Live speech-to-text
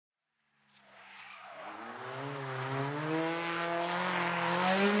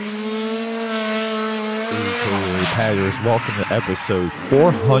Padders. Welcome to episode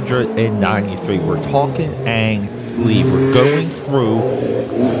 493. We're talking Ang Lee. We're going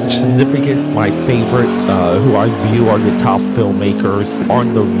through significant, my favorite, who I view are the top filmmakers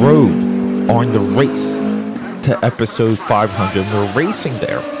on the road, on the race to episode 500. We're racing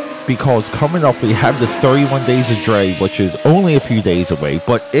there because coming up we have the 31 Days of Dre, which is only a few days away,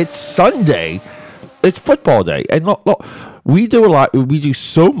 but it's Sunday. It's football day. And look, we do a lot. We do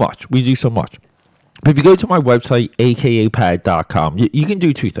so much. If you go to my website, akapad.com, you can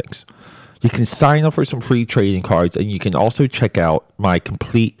do two things. You can sign up for some free trading cards, and you can also check out my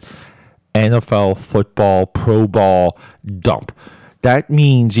complete NFL football pro ball dump. That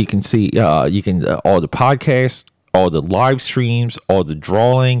means you can see all the podcasts, all the live streams, all the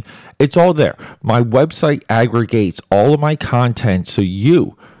drawing. It's all there. My website aggregates all of my content so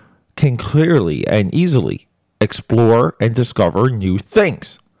you can clearly and easily explore and discover new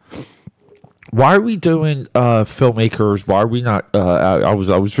things. Why are we doing filmmakers? Why are we not? I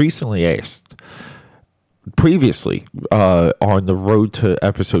was recently asked previously on the road to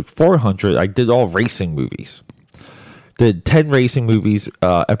episode 400. I did all racing movies. Did 10 racing movies.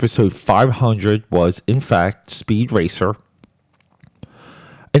 Episode 500 was in fact Speed Racer,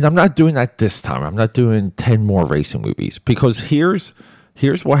 and I'm not doing that this time. I'm not doing 10 more racing movies because here's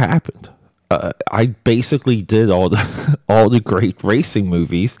what happened. I basically did all the great racing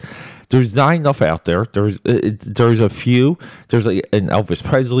movies. There's not enough out there. There's a few. There's like an Elvis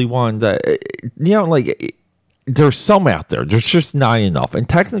Presley one that there's some out there. There's just not enough. And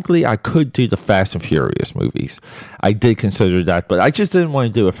technically, I could do the Fast and Furious movies. I did consider that, but I just didn't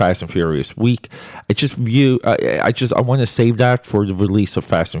want to do a Fast and Furious week. I want to save that for the release of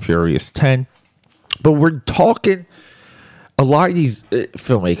Fast and Furious 10. But we're talking a lot of these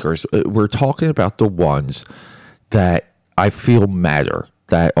filmmakers. We're talking about the ones that I feel matter,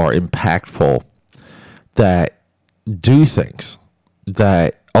 that are impactful, that do things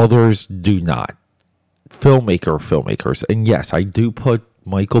that others do not. Filmmakers. And yes, I do put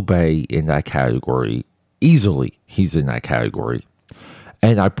Michael Bay in that category. Easily, he's in that category.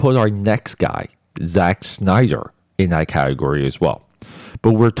 And I put our next guy, Zack Snyder, in that category as well.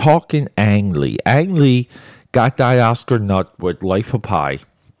 But we're talking Ang Lee. Ang Lee got that Oscar nut with Life of Pi.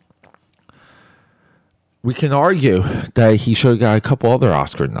 We can argue that he should have got a couple other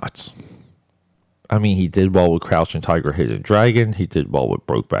Oscar nuts. I mean, he did well with Crouching Tiger, Hidden Dragon. He did well with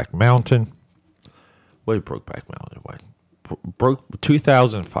Brokeback Mountain. What did Brokeback Mountain win?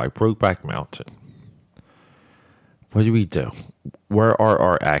 2005, Brokeback Mountain. What do we do? Where are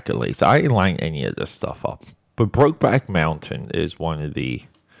our accolades? I didn't line any of this stuff up. But Brokeback Mountain is one of the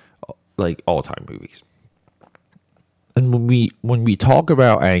all-time movies. And when we talk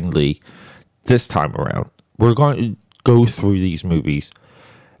about Ang Lee this time around, we're going to go through these movies,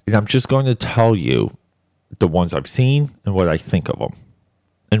 and I'm just going to tell you the ones I've seen and what I think of them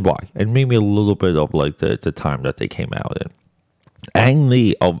and why, and maybe a little bit of the time that they came out in. Ang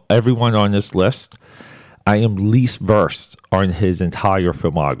Lee, of everyone on this list, I am least versed on his entire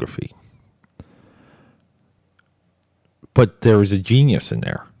filmography, but there is a genius in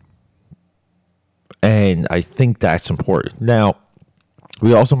there, and I think that's important. Now,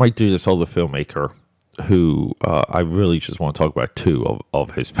 we also might do this other filmmaker who I really just want to talk about two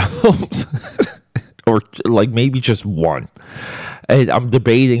of his films. Or maybe just one. And I'm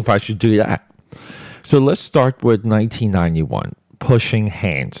debating if I should do that. So let's start with 1991, Pushing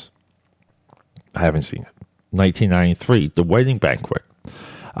Hands. I haven't seen it. 1993, The Wedding Banquet.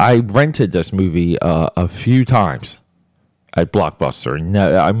 I rented this movie a few times at Blockbuster.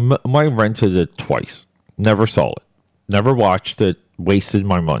 I might have rented it twice. Never saw it. Never watched it. Wasted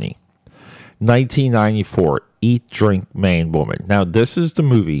my money. 1994, Eat, Drink, Man, Woman. Now, this is the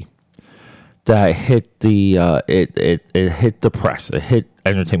movie that hit the it hit the press. It hit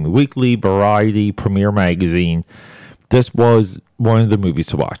Entertainment Weekly, Variety, Premiere Magazine. This was one of the movies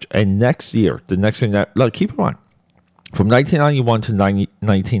to watch. And next year, the next thing that keep in mind, from 1991 to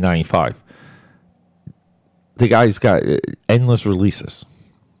 1995, the guy's got endless releases.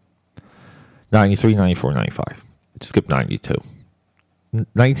 93, 94, 95. Skip 92.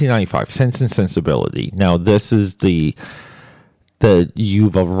 1995, Sense and Sensibility. Now, this is the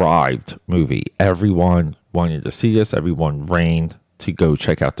You've Arrived movie. Everyone wanted to see this. Everyone ran to go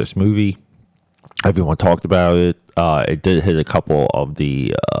check out this movie. Everyone talked about it. It did hit a couple of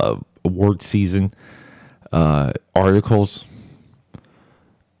the award season articles.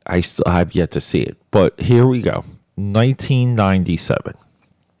 I still have yet to see it. But here we go. 1997.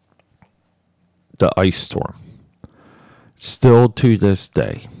 The Ice Storm. Still to this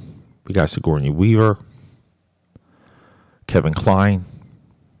day, we got Sigourney Weaver, Kevin Kline,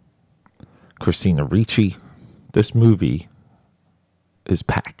 Christina Ricci, This movie is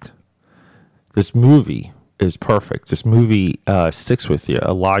packed. This movie is perfect. This movie sticks with you.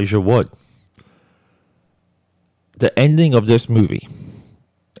 Elijah Wood. The ending of this movie,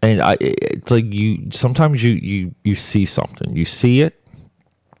 and it's like sometimes you see something. You see it,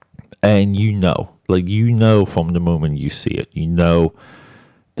 and from the moment you see it,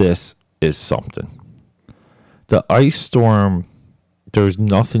 this is something. The ice storm, there's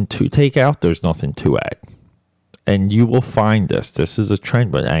nothing to take out, there's nothing to add. And you will find this. This is a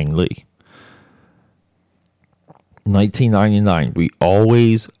trend with Ang Lee. 1999, we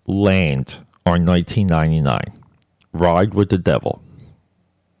always land on 1999. Ride with the Devil.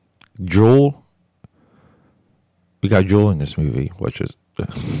 Jewel. We got Jewel in this movie, which is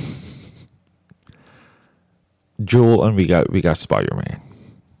Jewel, and we got Spider-Man.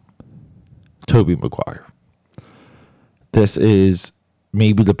 Tobey Maguire. This is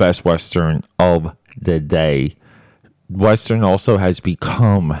maybe the best Western of the day. Western also has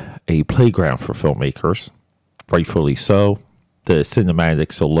become a playground for filmmakers, rightfully so. The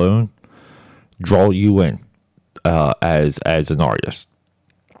cinematics alone draw you in as an artist.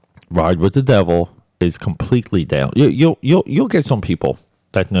 Ride with the Devil is completely down. You'll get some people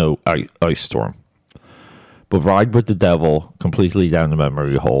that know Ice Storm, but Ride with the Devil completely down the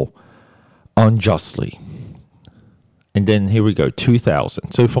memory hole, unjustly. And then here we go,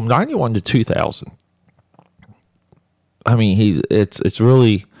 2000. So from 91 to 2000, I mean, it's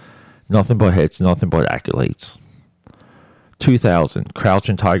really nothing but hits, nothing but accolades. 2000,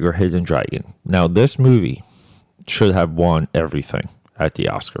 Crouching Tiger, Hidden Dragon. Now, this movie should have won everything at the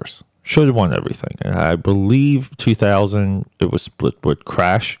Oscars. Should have won everything. And I believe 2000, it was split with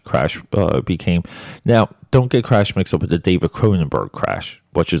Crash. Crash became... Now, don't get Crash mixed up with the David Cronenberg Crash,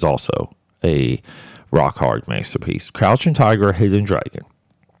 which is also a rock-hard masterpiece. Crouching Tiger, Hidden Dragon.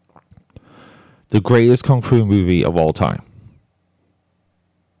 The greatest kung fu movie of all time.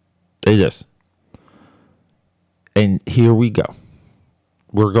 It is. And here we go.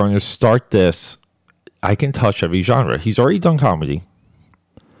 We're going to start this. I can touch every genre. He's already done comedy.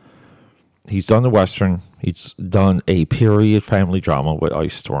 He's done the Western. He's done a period family drama with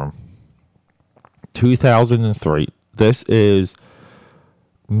Ice Storm. 2003. This is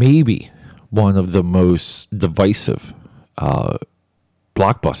maybe one of the most divisive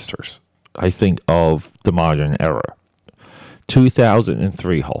blockbusters, I think, of the modern era.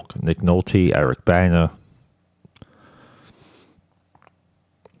 2003 Hulk. Nick Nolte, Eric Bana.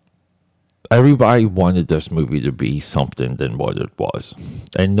 Everybody wanted this movie to be something than what it was.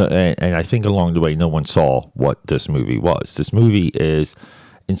 And I think along the way, no one saw what this movie was. This movie is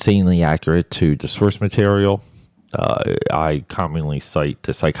insanely accurate to the source material. I commonly cite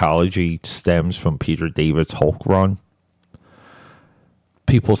the psychology stems from Peter David's Hulk run.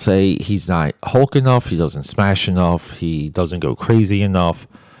 People say he's not Hulk enough, he doesn't smash enough, he doesn't go crazy enough.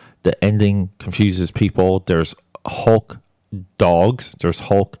 The ending confuses people. There's Hulk dogs, there's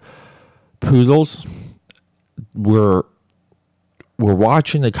Hulk poodles. We're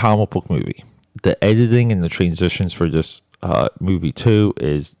watching a comic book movie. The editing and the transitions for this movie too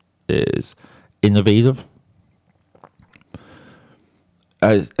is innovative.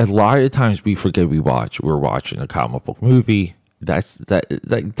 A lot of times we forget we're watching a comic book movie. That's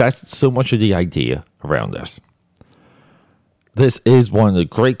so much of the idea around this. This is one of the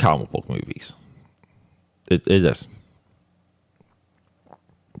great comic book movies. It is.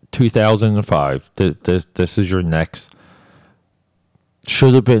 2005. This is your next.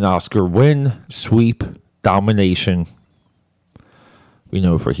 Should have been Oscar win, sweep, domination. We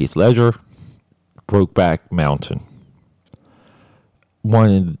know for Heath Ledger. Brokeback Mountain.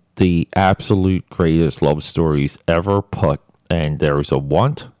 One of the absolute greatest love stories ever put. And there's a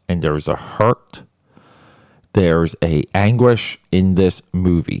want and there's a hurt. There's a anguish in this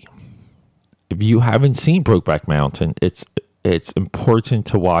movie. If you haven't seen Brokeback Mountain, it's important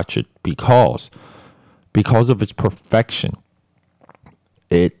to watch it because of its perfection.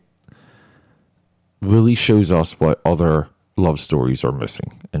 It really shows us what other love stories are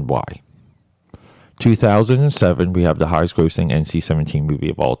missing and why. 2007, we have the highest grossing NC-17 movie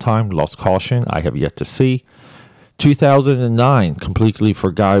of all time, Lost Caution. I have yet to see. 2009, completely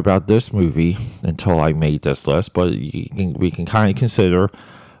forgot about this movie until I made this list, but we can kind of consider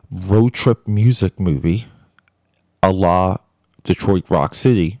road trip music movie a la Detroit Rock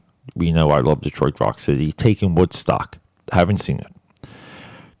City. We know I love Detroit Rock City. Taking Woodstock. Haven't seen it.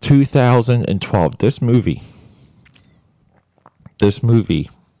 2012, this movie,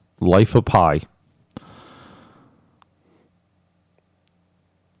 Life of Pi.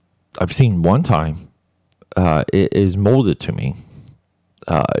 I've seen one time. It is molded to me.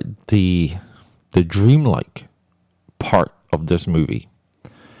 The dreamlike part of this movie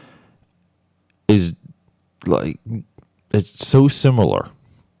is like, it's so similar,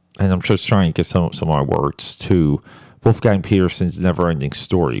 and I'm just trying to get some of my words, to Wolfgang Petersen's Neverending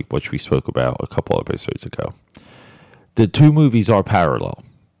Story, which we spoke about a couple of episodes ago. The two movies are parallel,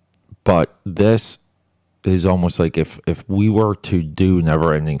 but this is almost like if we were to do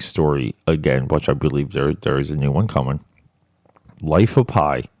Neverending Story again, which I believe there is a new one coming, Life of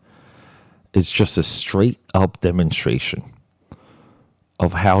Pi is just a straight up demonstration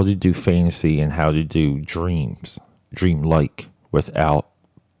of how to do fantasy and how to do dreamlike, without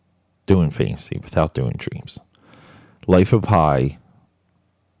doing fantasy, without doing dreams. Life of Pi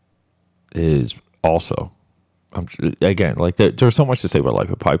is also, again, like there's so much to say about Life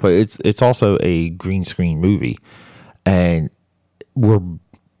of Pi, but it's also a green screen movie, and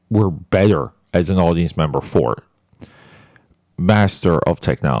we're better as an audience member for it. Master of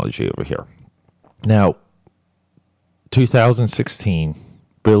technology over here. Now, 2016,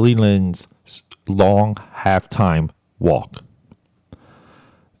 Billy Lynn's long halftime walk.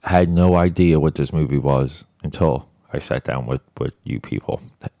 Had no idea what this movie was until I sat down with you people.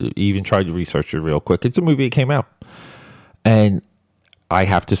 Even tried to research it real quick. It's a movie that came out, and I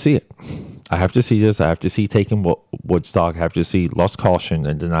have to see it. I have to see this. I have to see Taking Woodstock. I have to see Lost Caution,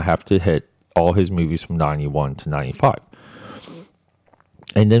 and then I have to hit all his movies from 91 to 95.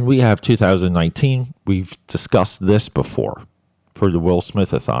 And then we have 2019. We've discussed this before for the Will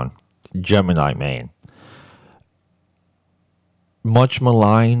Smith-a-thon, Gemini Man. Much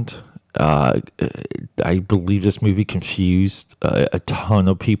maligned. I believe this movie confused a ton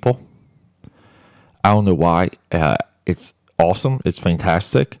of people. I don't know why. It's awesome. It's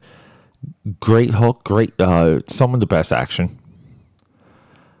fantastic. Great hook. Great. Some of the best action.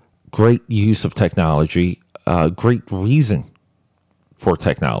 Great use of technology. Great reason for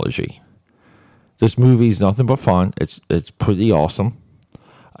technology. This movie is nothing but fun. It's pretty awesome.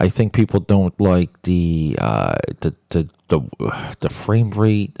 I think people don't like the frame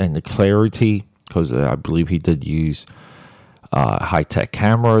rate and the clarity, because I believe he did use high tech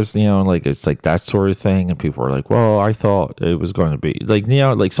cameras. Like it's like that sort of thing, and people are like, "Well, I thought it was going to be like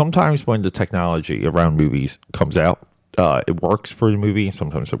like sometimes when the technology around movies comes out, it works for the movie, and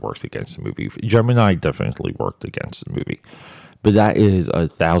sometimes it works against the movie. Gemini definitely worked against the movie, but that is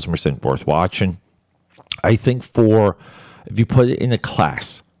 1,000% worth watching. I think if you put it in a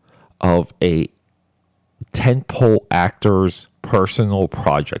class of a tentpole actor's personal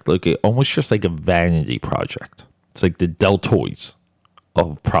project, like almost just like a vanity project. It's like the Deltoids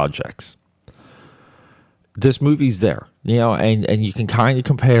of projects. This movie's there, and you can kind of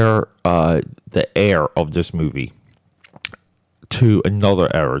compare the air of this movie to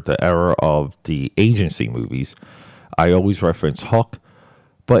another era, the era of the agency movies. I always reference Hook,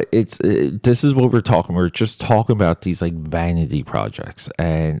 but this is what we're talking. We're just talking about these like vanity projects,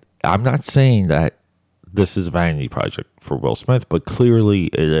 and I'm not saying that this is a vanity project for Will Smith, but clearly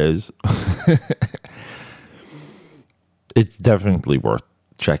it is. It's definitely worth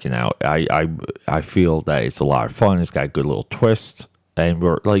checking out. I feel that it's a lot of fun. It's got a good little twist, and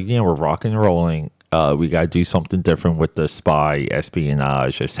we're rocking and rolling. We got to do something different with the spy,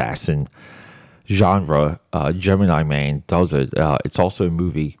 espionage, assassin genre. Gemini Man does it. It's also a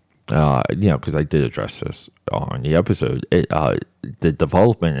movie, because I did address this on the episode. The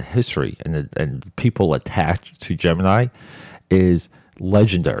development and history and people attached to Gemini is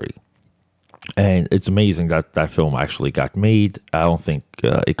legendary. And it's amazing that that film actually got made. I don't think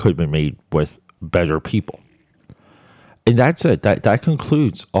it could have been made with better people. And that's it. That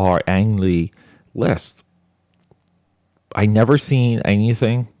concludes our Ang Lee list. I never seen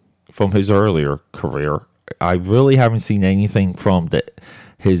anything from his earlier career. I really haven't seen anything from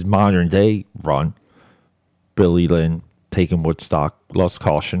his modern day run. Billy Lynn, Taking Woodstock, Lost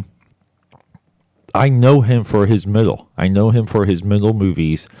Caution. I know him for his middle. I know him for his middle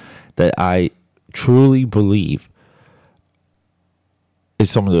movies that I truly believe is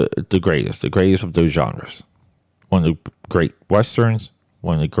some of the greatest of those genres. One of the great westerns,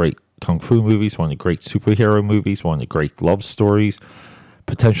 one of the great kung fu movies, one of the great superhero movies, one of the great love stories,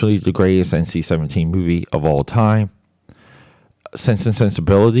 potentially the greatest NC-17 movie of all time. Sense and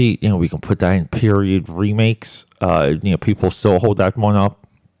Sensibility, we can put that in period remakes. People still hold that one up.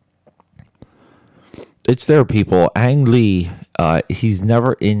 It's there, people. Ang Lee, he's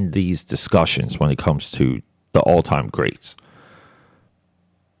never in these discussions when it comes to the all-time greats.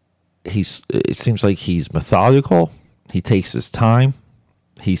 It seems like he's methodical. He takes his time.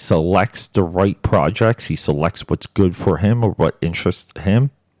 He selects the right projects. He selects what's good for him or what interests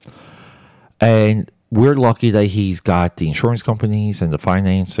him. And we're lucky that he's got the insurance companies and the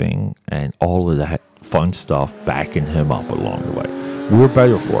financing and all of that fun stuff backing him up along the way. We're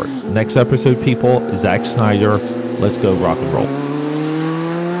better for it. Next episode, people, Zack Snyder. Let's go rock and roll.